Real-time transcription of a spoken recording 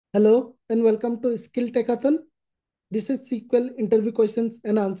Hello and welcome to Skill Techathon. This is SQL Interview Questions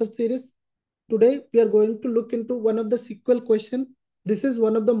and Answer Series. Today we are going to look into one of the SQL question. This is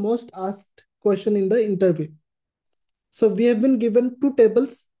one of the most asked question in the interview. So we have been given two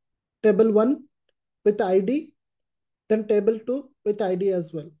tables, table 1 with ID, then table 2 with ID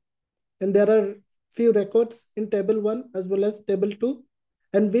as well. And there are few records in table 1 as well as table 2.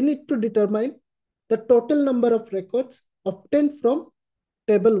 And we need to determine the total number of records obtained from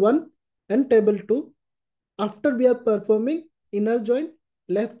table 1 and table 2 after we are performing inner join,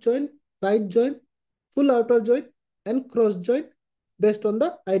 left join, right join, full outer join, and cross join based on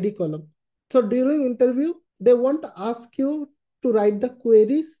the ID column. So during interview, they won't ask you to write the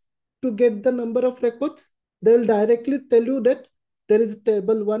queries to get the number of records. They will directly tell you that there is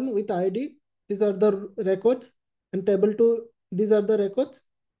table 1 with ID. These are the records, and table 2, these are the records.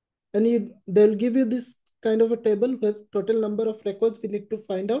 And they'll give you this kind of a table with total number of records we need to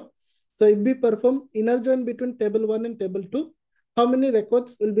find out. So if we perform inner join between table 1 and table 2, how many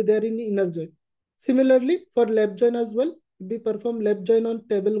records will be there in inner join? Similarly, for left join as well, if we perform left join on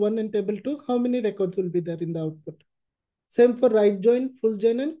table 1 and table 2, how many records will be there in the output? Same for right join, full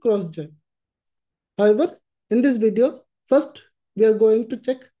join, and cross join. However, in this video, first we are going to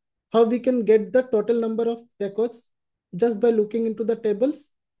check how we can get the total number of records just by looking into the tables.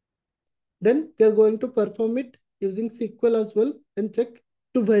 Then we are going to perform it using SQL as well and check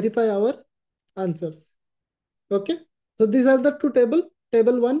to verify our answers. Okay. So these are the two tables.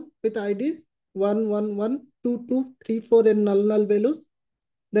 Table 1 with IDs 1, 1, 1, 2, 2, 3, 4 and null values.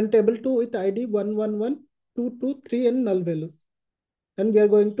 Then table 2 with ID 1, 1, 1, 2, 2, 3 and null values. And we are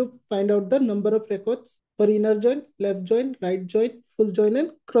going to find out the number of records for inner join, left join, right join, full join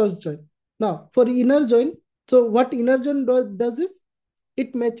and cross join. Now for inner join, so what inner join does is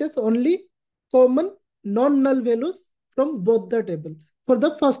it matches only common non-null values from both the tables. For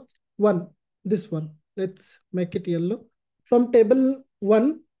the first one, this one, let's make it yellow. From table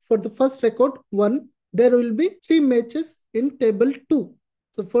 1, for the first record 1, there will be 3 matches in table 2.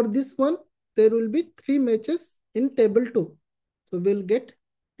 So for this one, there will be 3 matches in table 2. So we'll get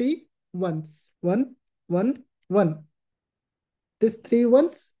 3 ones. 1, 1, 1. These 3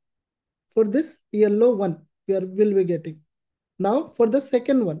 ones for this yellow one, will be getting. Now for the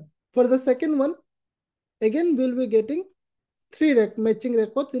second one. For the second one, again we'll be getting 3 matching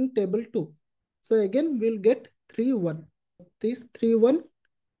records in table 2. So again we'll get 3, 1. This 3, 1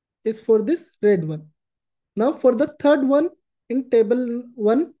 is for this red one. Now for the third one in table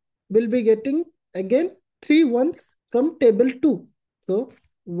 1, we'll be getting again 3 ones from table 2. So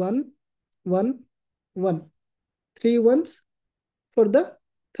 1, 1, 1. 3 ones for the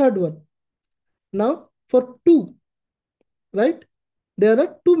third one. Now for 2, right? There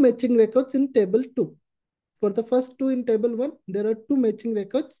are 2 matching records in table 2. For the first 2 in table 1, there are 2 matching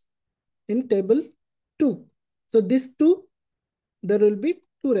records in table 2. So these 2, there will be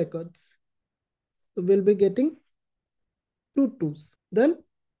 2 records. So we'll be getting 2 2s. Then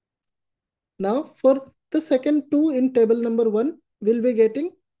now for the second 2 in table number 1, we'll be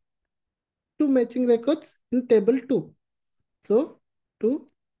getting 2 matching records in table 2. So 2,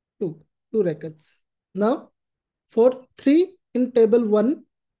 2, 2 records. Now for 3 in table 1,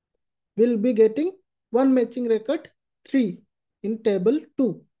 we'll be getting 1 matching record 3 in table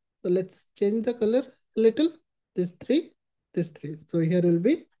 2. So let's change the color a little. This 3, this 3. So here will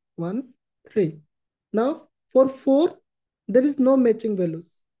be 1, 3. Now for 4, there is no matching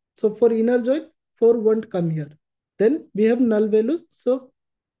values. So for inner join, 4 won't come here. Then we have null values. So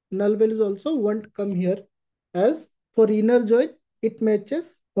null values also won't come here. As for inner join, it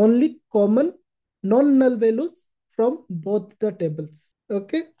matches only common non-null values from both the tables.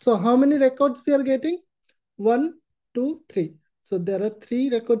 Okay. So how many records we are getting? 1, 2, 3. So there are 3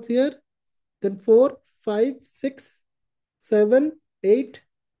 records here. Then 4, 5, 6, 7, 8,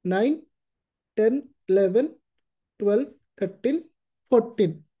 9, 10, 11, 12, 13,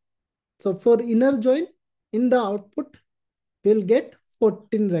 14. So for inner join, in the output, we'll get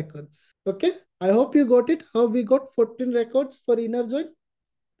 14 records. Okay. I hope you got it. How we got 14 records for inner join.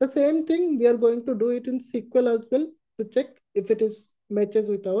 The same thing, we are going to do it in SQL as well to check if it is matches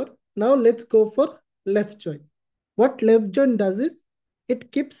with our. Now let's go for left join. What left join does is,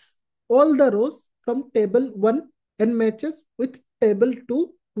 it keeps all the rows from table 1 and matches with table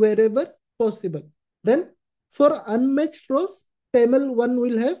 2 wherever possible. Then for unmatched rows, table 1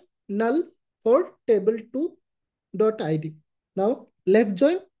 will have null for table 2 dot id. Now left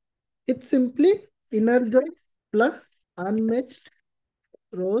join, it's simply inner join plus unmatched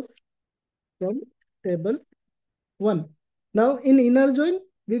rows from table 1. Now in inner join,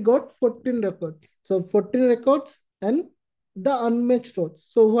 we got 14 records. So 14 records and the unmatched rows.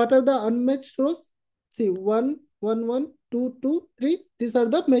 So what are the unmatched rows? See, 1, 1, 1, 2, 2, 3. These are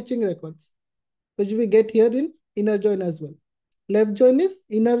the matching records, which we get here in inner join as well. Left join is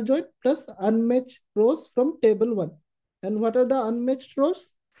inner join plus unmatched rows from table 1. And what are the unmatched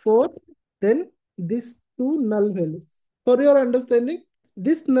rows? 4. Then these two null values. For your understanding,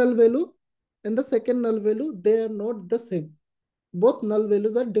 this null value and the second null value, they are not the same. Both null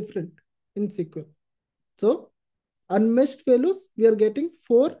values are different in SQL. So unmatched values, we are getting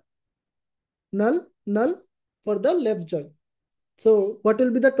 4 null, null for the left join. So what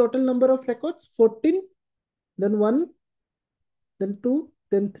will be the total number of records? 14, then 1, then 2,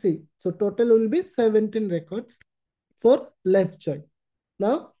 then 3. So total will be 17 records for left join.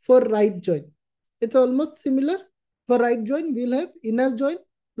 Now for right join, it's almost similar. For right join, we'll have inner join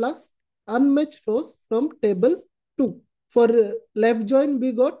plus unmatched rows from table 2. For left join,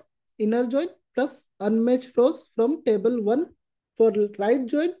 we got inner join plus unmatched rows from table 1. For right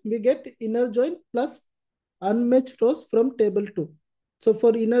join, we get inner join plus unmatched rows from table 2. So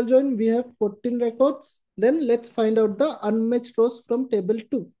for inner join, we have 14 records. Then let's find out the unmatched rows from table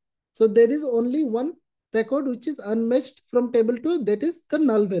 2. So there is only one record which is unmatched from table 2, that is the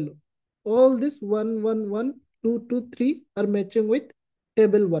null value. All this 1, 1, 1, 2, 2, 3 are matching with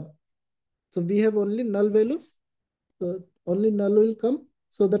table 1. So we have only null values. So only null will come.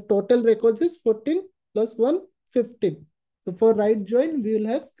 So the total records is 14 plus 1, 15. So for right join, we will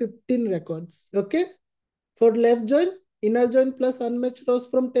have 15 records. Okay. For left join, inner join plus unmatched rows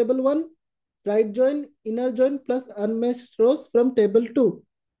from table 1. Right join, inner join plus unmatched rows from table 2.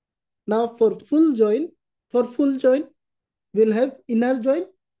 Now for full join, we'll have inner join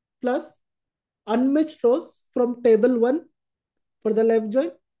plus unmatched rows from table 1 for the left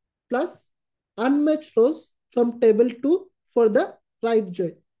join plus unmatched rows from table 2 for the right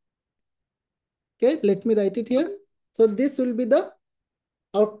join. Okay, let me write it here. So this will be the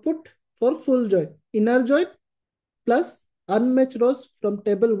output for full join. Inner join plus unmatched rows from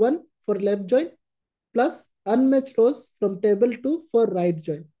table 1 for left join plus unmatched rows from table 2 for right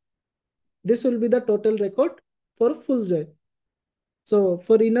join. This will be the total record for full join. So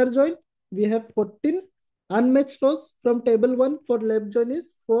for inner join, we have 14 unmatched rows from table 1 for left join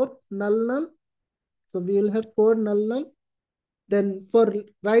is 4 null null. So we will have 4 null null. Then for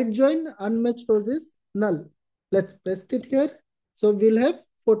right join, unmatched rows is null. Let's paste it here. So we'll have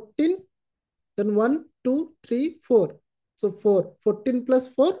 14, then 1, 2, 3, 4. So 4, 14 plus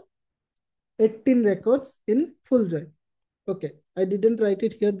 4, 18 records in full join. Okay, I didn't write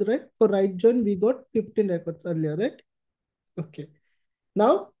it here, right? For right join, we got 15 records earlier, right? Okay.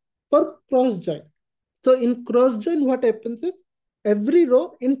 Now for cross join. So in cross join, what happens is every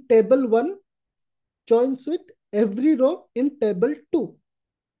row in table 1 joins with every row in table 2.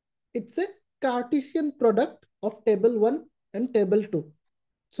 It's a Cartesian product of table 1 and table 2.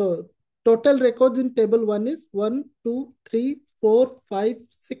 So total records in table 1 is 1, 2, 3, 4, 5,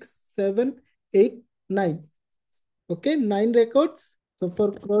 6, 7, 8, 9. Okay, 9 records. So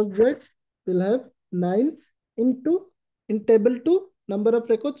for cross join, we'll have 9 into, in table 2, number of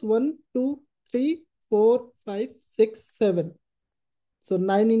records 1, 2, 3, 4, 5, 6, 7. So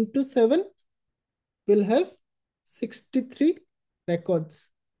 9 into 7 will have 63 records.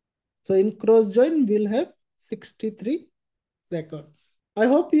 So in cross join, we'll have 63 records. I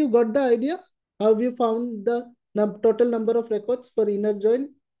hope you got the idea how we found the total number of records for inner join,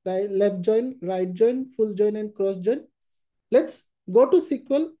 left join, right join, full join, and cross join. Let's go to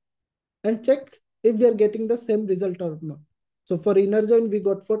SQL and check if we are getting the same result or not. So for inner join, we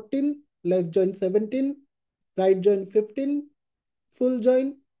got 14, left join 17, right join 15, full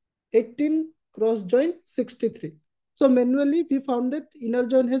join 18, cross join 63. So manually, we found that inner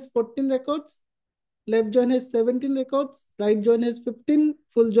join has 14 records, left join has 17 records, right join has 15,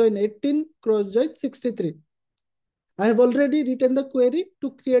 full join 18, cross join 63. I have already written the query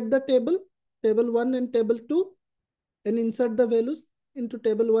to create the table 1 and table 2, and insert the values into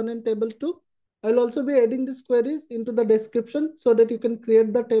table 1 and table 2. I'll also be adding these queries into the description so that you can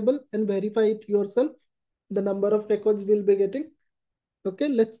create the table and verify it yourself, the number of records we'll be getting. Okay,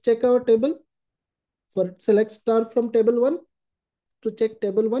 let's check our table. For select star from table 1 to check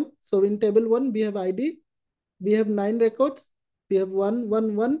table 1. So in table 1, we have ID. We have 9 records. We have 1,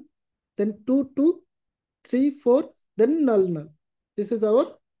 1, 1, then 2, 2, 3, 4, then null, null. This is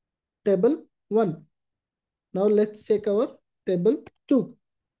our table 1. Now let's check our table 2.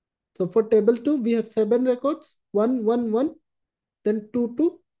 So for table 2, we have 7 records, 1, 1, 1, then 2,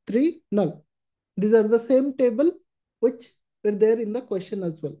 2, 3, null. These are the same table which were there in the question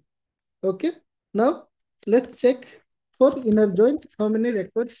as well. Okay. Now let's check for inner join how many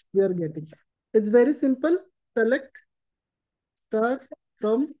records we are getting. It's very simple. Select start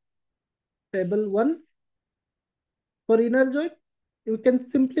from table 1. For inner join, you can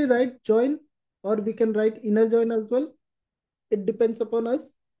simply write join, or we can write inner join as well. It depends upon us.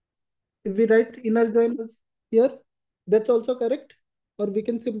 If we write inner join as here, that's also correct. Or we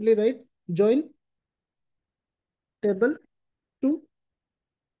can simply write join table 2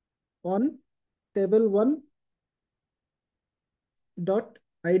 on table 1 dot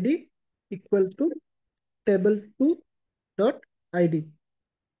id equal to table 2 dot id.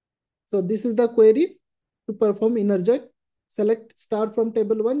 So this is the query to perform inner join. Select star from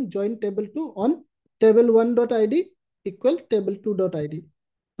table 1, join table 2 on table 1 dot id equal table 2 dot id.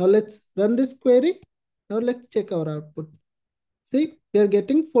 Now let's run this query. Now let's check our output. See, we are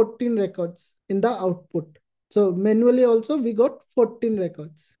getting 14 records in the output. So manually also we got 14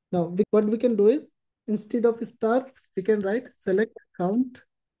 records. Now what we can do is, instead of star, we can write select count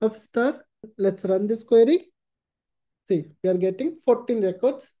of star. Let's run this query. See, we are getting 14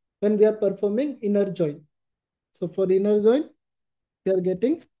 records when we are performing inner join. So for inner join, we are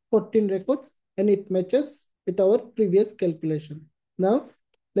getting 14 records and it matches with our previous calculation. Now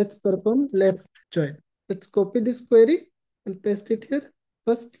let's perform left join. Let's copy this query and paste it here.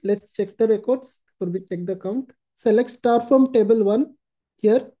 First, let's check the records. For we check the count. Select star from table 1.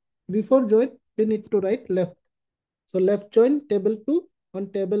 Here, before join, we need to write left. So left join table 2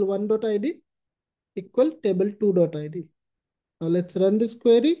 on table 1.id equal table 2.id. Now let's run this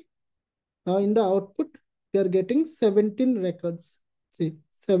query. Now in the output, we are getting 17 records. See,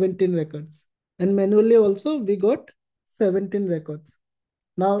 17 records. And manually also, we got 17 records.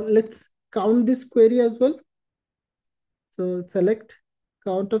 Now let's count this query as well. So select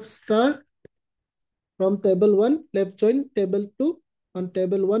count of star from table 1, left join table 2 on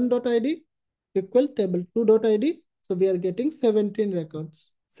table 1.id equal table 2.id. So we are getting 17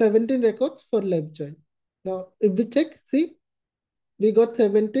 records. 17 records for left join. Now if we check, see, we got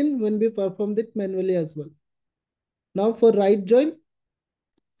 17 when we performed it manually as well. Now for right join,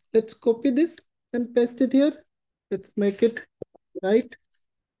 let's copy this and paste it here. Let's make it right.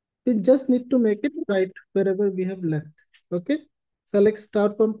 We just need to make it right wherever we have left. Okay. Select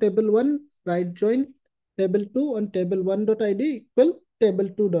star from table 1, right join table 2 on table 1.id equal table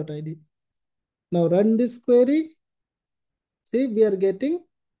 2.id. Now run this query. See, we are getting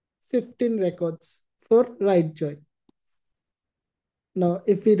 15 records for right join. Now,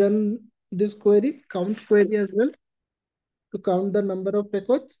 if we run this query, count query as well, to count the number of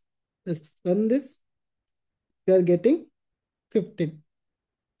records, let's run this. We are getting 15.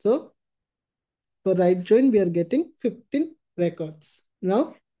 So for right join, we are getting 15 records.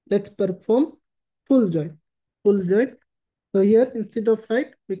 Now let's perform full join. Full join. So here, instead of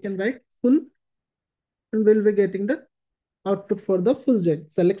right, we can write full, and we'll be getting the output for the full join.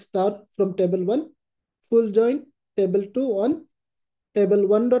 Select star from table 1, full join table 2 on table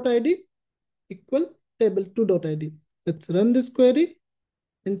 1.id equal table 2.id. Let's run this query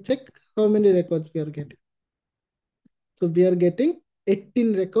and check how many records we are getting. So we are getting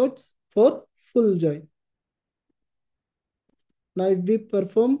 18 records for full join. Now if we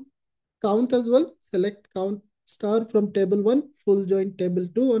perform count as well, select count star from table 1, full join table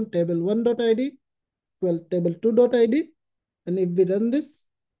 2 on table 1.id, well, table 2.id. And if we run this,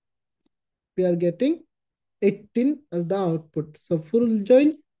 we are getting 18 as the output. So full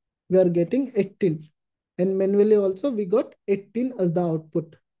join, we are getting 18. And manually also, we got 18 as the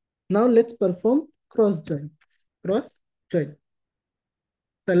output. Now let's perform cross join. Cross join.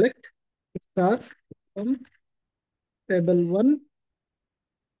 Select star from table 1,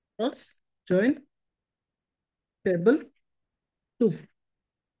 cross join table 2.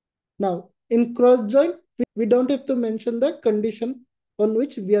 Now, in cross join, we don't have to mention the condition on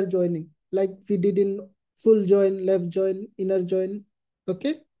which we are joining, like we did in full join, left join, inner join.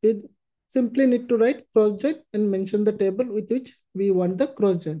 Okay, we simply need to write cross join and mention the table with which we want the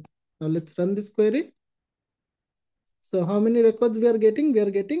cross join. Now let's run this query. So how many records we are getting? We are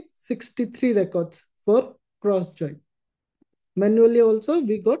getting 63 records for cross join. Manually also,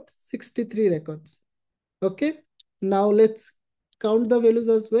 we got 63 records. Okay, now let's count the values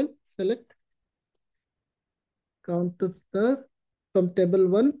as well. Select count to star from table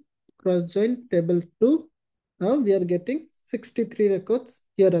 1, cross join table 2. Now we are getting 63 records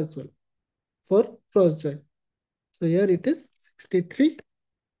here as well for cross join. So here it is 63.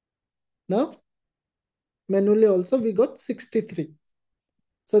 Now manually also we got 63.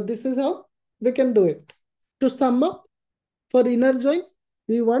 So this is how we can do it. To sum up, for inner join,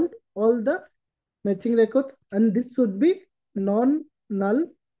 we want all the matching records, and this should be non-null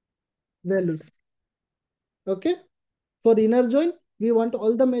values. Okay. For inner join, we want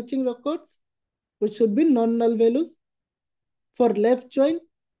all the matching records, which should be non-null values. For left join,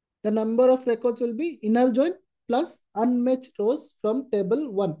 the number of records will be inner join plus unmatched rows from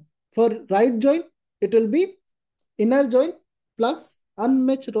table 1. For right join, it will be inner join plus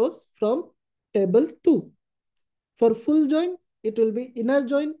unmatched rows from table 2. For full join, it will be inner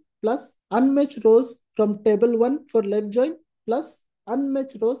join plus unmatched rows from table 1 for left join plus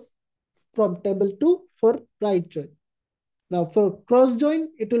unmatched rows from table 2 for right join. Now for cross join,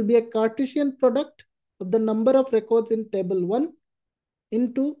 it will be a Cartesian product of the number of records in table 1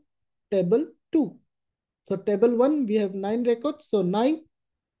 into table 2. So table 1, we have 9 records. So 9.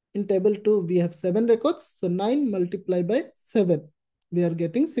 In table 2, we have 7 records. So 9 multiplied by 7. We are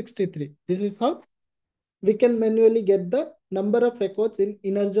getting 63. This is how we can manually get the number of records in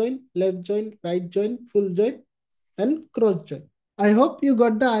inner join, left join, right join, full join, and cross join. I hope you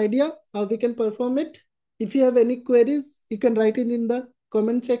got the idea how we can perform it. If you have any queries, you can write it in the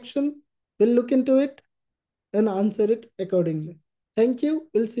comment section. We'll look into it and answer it accordingly. Thank you.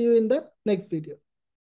 We'll see you in the next video.